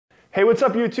Hey, what's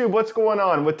up YouTube? What's going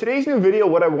on? With today's new video,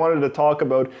 what I wanted to talk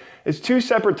about is two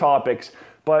separate topics.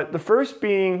 But the first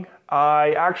being,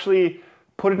 I actually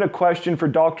put in a question for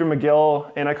Dr.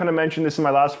 McGill, and I kind of mentioned this in my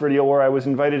last video where I was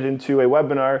invited into a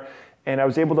webinar and I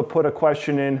was able to put a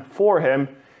question in for him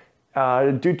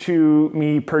due to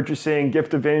me purchasing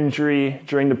Gift of Injury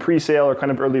during the pre-sale or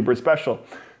kind of early bird special.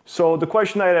 So the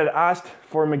question I had asked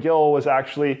for McGill was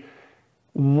actually,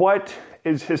 what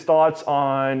is his thoughts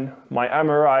on my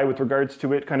MRI with regards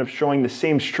to it kind of showing the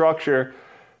same structure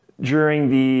during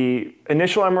the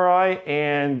initial MRI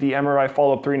and the MRI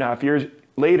follow-up 3.5 years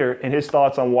later, and his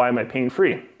thoughts on why am I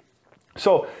pain-free.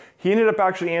 So he ended up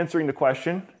actually answering the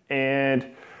question, and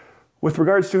with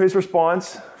regards to his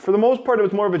response, for the most part it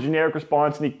was more of a generic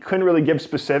response and he couldn't really give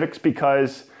specifics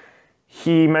because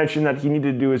he mentioned that he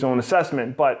needed to do his own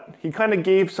assessment, but he kind of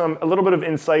gave a little bit of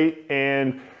insight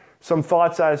and some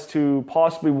thoughts as to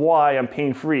possibly why I'm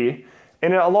pain-free.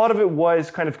 And a lot of it was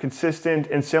kind of consistent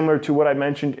and similar to what I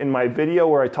mentioned in my video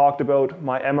where I talked about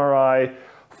my MRI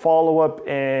follow-up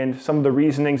and some of the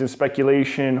reasonings and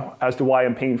speculation as to why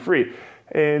I'm pain-free.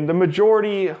 And the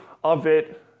majority of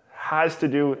it has to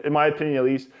do, in my opinion at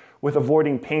least, with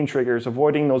avoiding pain triggers,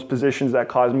 avoiding those positions that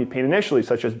cause me pain initially,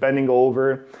 such as bending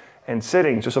over and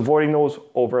sitting. Just avoiding those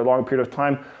over a long period of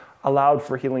time allowed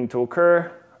for healing to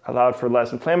occur, allowed for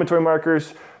less inflammatory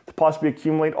markers to possibly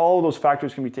accumulate. All of those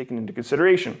factors can be taken into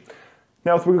consideration.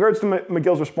 Now, with regards to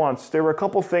McGill's response, there were a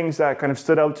couple things that kind of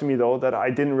stood out to me though that I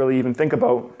didn't really even think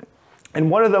about. And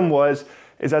one of them is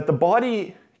that the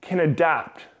body can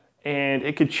adapt and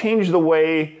it could change the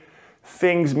way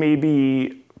things may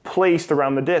be placed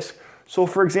around the disc. So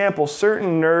for example,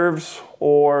 certain nerves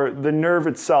or the nerve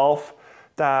itself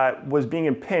that was being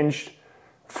impinged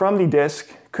from the disc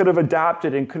could have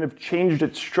adapted and could have changed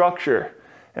its structure.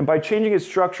 And by changing its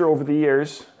structure over the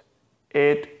years,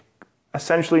 it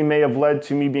essentially may have led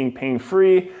to me being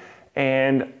pain-free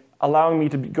and allowing me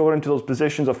to go into those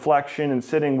positions of flexion and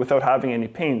sitting without having any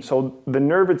pain. So the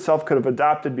nerve itself could have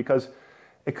adapted because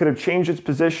it could have changed its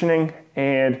positioning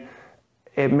and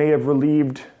it may have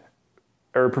relieved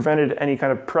or prevented any kind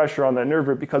of pressure on that nerve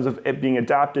root because of it being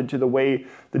adapted to the way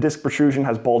the disc protrusion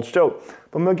has bulged out.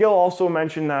 But McGill also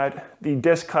mentioned that the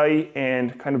disc height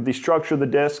and kind of the structure of the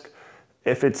disc,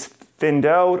 if it's thinned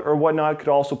out or whatnot, could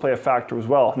also play a factor as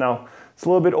well. Now, it's a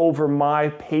little bit over my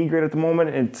pay grade at the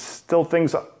moment. It's still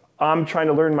things I'm trying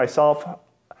to learn myself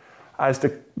as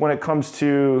to when it comes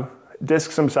to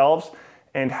discs themselves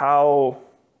and how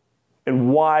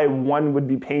and why one would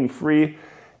be pain-free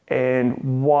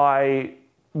and why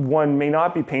one may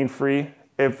not be pain-free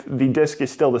if the disc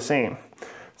is still the same.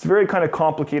 It's a very kind of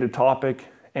complicated topic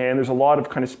and there's a lot of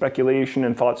kind of speculation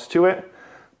and thoughts to it,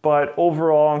 but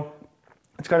overall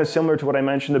it's kind of similar to what I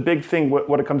mentioned. The big thing,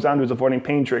 what it comes down to is avoiding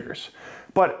pain triggers.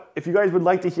 But if you guys would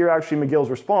like to hear actually McGill's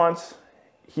response,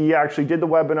 he actually did the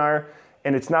webinar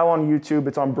and it's now on YouTube.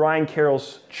 It's on Brian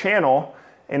Caroll's channel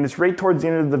and it's right towards the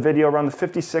end of the video, around the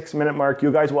 56-minute mark. You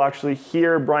guys will actually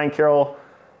hear Brian Caroll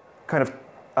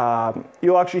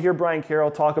you'll actually hear Brian Caroll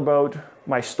talk about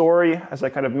my story as I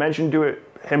kind of mentioned to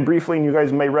him briefly, and you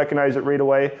guys may recognize it right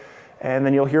away. And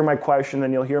then you'll hear my question,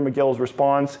 then you'll hear McGill's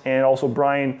response, and also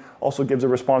Brian also gives a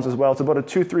response as well. It's about a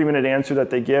 2-3 minute answer that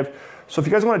they give. So if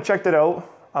you guys want to check that out,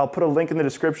 I'll put a link in the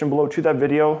description below to that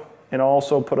video, and I'll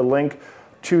also put a link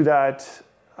to that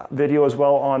video as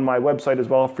well on my website as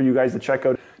well for you guys to check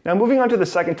out. Now moving on to the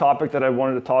second topic that I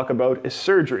wanted to talk about is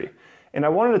surgery. And I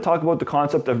wanted to talk about the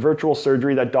concept of virtual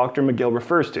surgery that Dr. McGill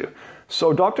refers to.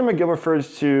 So Dr. McGill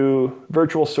refers to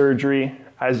virtual surgery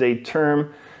as a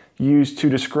term used to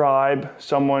describe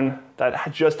someone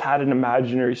that just had an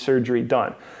imaginary surgery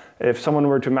done. If someone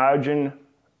were to imagine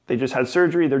they just had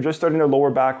surgery, they're just starting their lower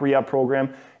back rehab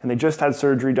program, and they just had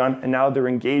surgery done, and now they're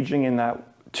engaging in that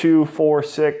 2, 4,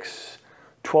 6,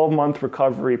 12-month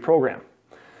recovery program.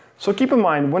 So keep in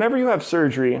mind, whenever you have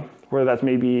surgery, whether that's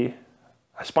maybe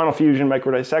a spinal fusion,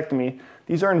 microdiscectomy,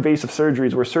 these are invasive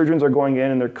surgeries where surgeons are going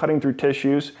in and they're cutting through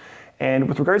tissues. And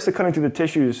with regards to cutting through the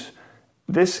tissues,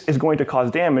 this is going to cause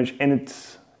damage, and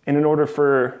in order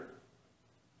for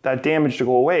that damage to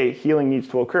go away, healing needs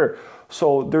to occur.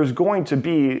 So there's going to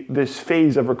be this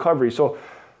phase of recovery. So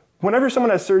whenever someone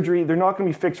has surgery, they're not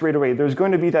going to be fixed right away. There's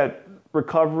going to be that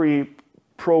recovery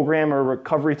program or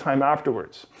recovery time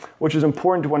afterwards, which is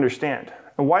important to understand.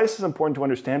 And why this is important to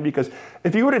understand, because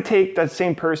if you were to take that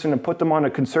same person and put them on a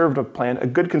conservative plan, a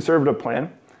good conservative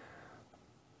plan,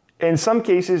 in some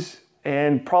cases,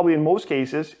 and probably in most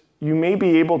cases, you may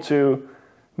be able to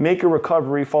make a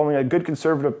recovery following a good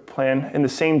conservative plan in the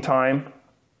same time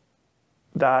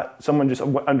that someone just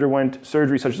underwent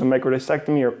surgery such as a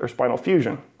microdiscectomy or spinal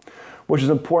fusion. which is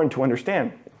important to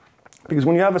understand. Because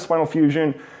when you have a spinal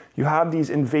fusion, you have these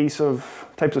invasive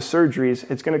types of surgeries,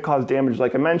 it's going to cause damage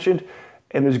like I mentioned,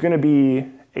 and there's going to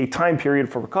be a time period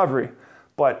for recovery.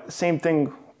 But same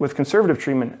thing with conservative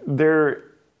treatment.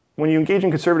 When you engage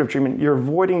in conservative treatment, you're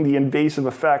avoiding the invasive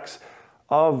effects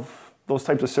of those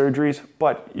types of surgeries,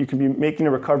 but you can be making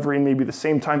a recovery in maybe the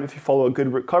same time if you follow a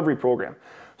good recovery program.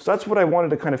 So that's what I wanted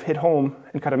to kind of hit home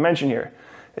and kind of mention here,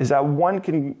 is that one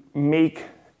can make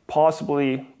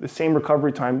possibly the same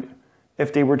recovery time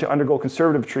if they were to undergo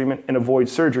conservative treatment and avoid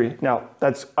surgery. Now,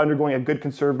 that's undergoing a good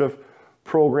conservative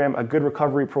program, a good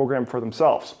recovery program for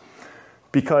themselves.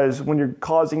 Because when you're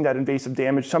causing that invasive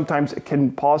damage, sometimes it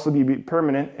can possibly be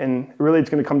permanent, and really it's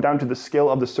going to come down to the skill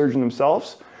of the surgeon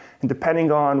themselves. And depending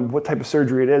on what type of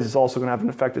surgery it is, it's also going to have an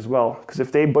effect as well. Because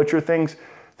if they butcher things,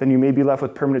 then you may be left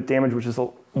with permanent damage, which is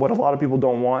what a lot of people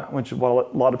don't want, which is what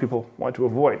a lot of people want to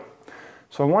avoid.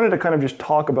 So I wanted to kind of just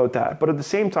talk about that. But at the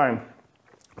same time,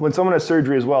 when someone has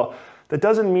surgery as well, that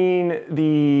doesn't mean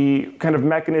the kind of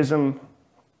mechanism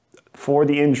for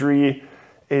the injury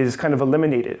is kind of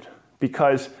eliminated.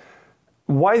 Because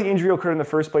why the injury occurred in the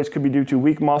first place could be due to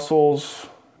weak muscles,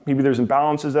 maybe there's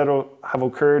imbalances that have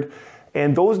occurred,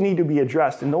 and those need to be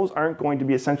addressed, and those aren't going to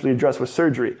be essentially addressed with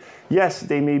surgery. Yes,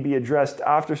 they may be addressed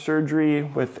after surgery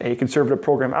with a conservative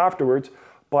program afterwards,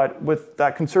 but with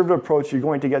that conservative approach, you're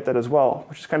going to get that as well,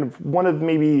 which is kind of one of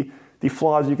maybe the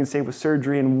flaws you can say with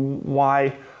surgery and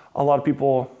why a lot of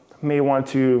people may want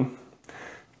to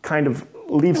kind of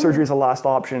leave surgery as a last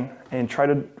option and try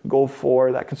to go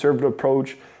for that conservative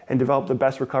approach and develop the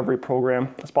best recovery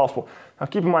program as possible. Now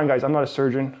keep in mind guys, I'm not a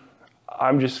surgeon.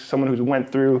 I'm just someone who's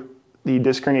went through the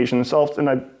disc herniation themselves, and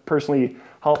I personally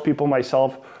help people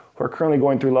myself who are currently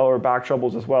going through lower back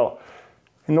troubles as well.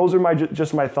 And those are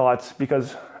just my thoughts,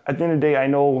 because at the end of the day, I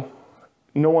know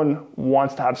no one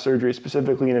wants to have surgery,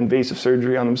 specifically an invasive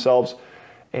surgery on themselves,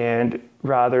 and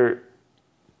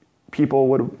people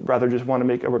would rather just want to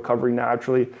make a recovery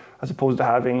naturally, as opposed to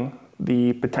having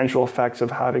the potential effects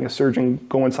of having a surgeon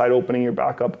go inside, opening your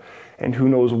back up, and who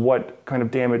knows what kind of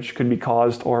damage could be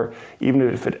caused, or even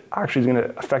if it actually is going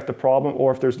to affect the problem,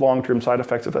 or if there's long-term side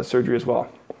effects of that surgery as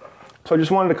well. So I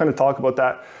just wanted to kind of talk about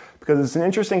that, because it's an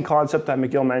interesting concept that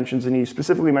McGill mentions, and he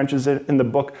specifically mentions it in the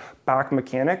book Back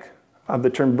Mechanic, of the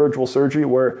term virtual surgery,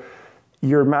 where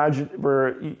you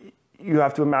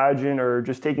have to imagine, or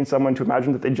just taking someone to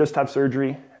imagine that they just have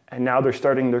surgery and now they're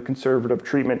starting their conservative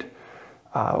treatment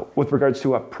with regards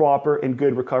to a proper and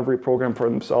good recovery program for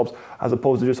themselves, as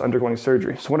opposed to just undergoing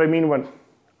surgery. So what I mean when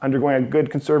undergoing a good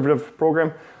conservative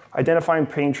program, identifying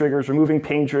pain triggers, removing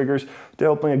pain triggers,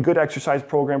 developing a good exercise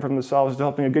program for themselves,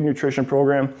 developing a good nutrition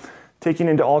program, taking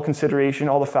into all consideration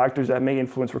all the factors that may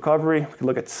influence recovery. We can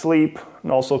look at sleep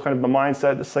and also kind of the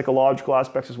mindset, the psychological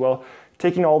aspects as well.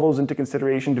 Taking all those into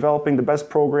consideration, developing the best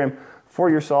program for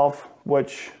yourself,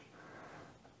 which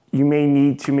you may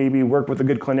need to maybe work with a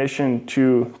good clinician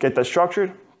to get that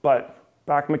structured, but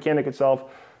Back Mechanic itself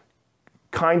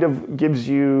kind of gives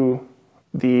you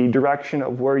the direction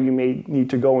of where you may need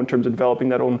to go in terms of developing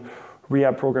that own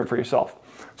rehab program for yourself.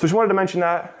 So just wanted to mention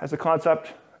that as a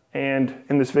concept and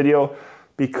in this video,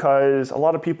 because a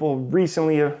lot of people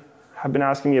recently have been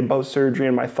asking me about surgery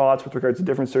and my thoughts with regards to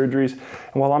different surgeries.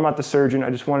 And while I'm not the surgeon,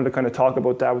 I just wanted to kind of talk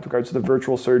about that with regards to the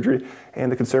virtual surgery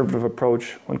and the conservative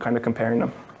approach when kind of comparing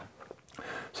them.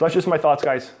 So that's just my thoughts,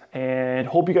 guys, and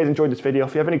hope you guys enjoyed this video.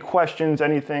 If you have any questions,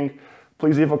 anything,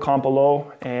 please leave a comment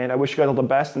below, and I wish you guys all the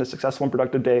best and a successful and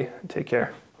productive day. Take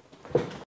care.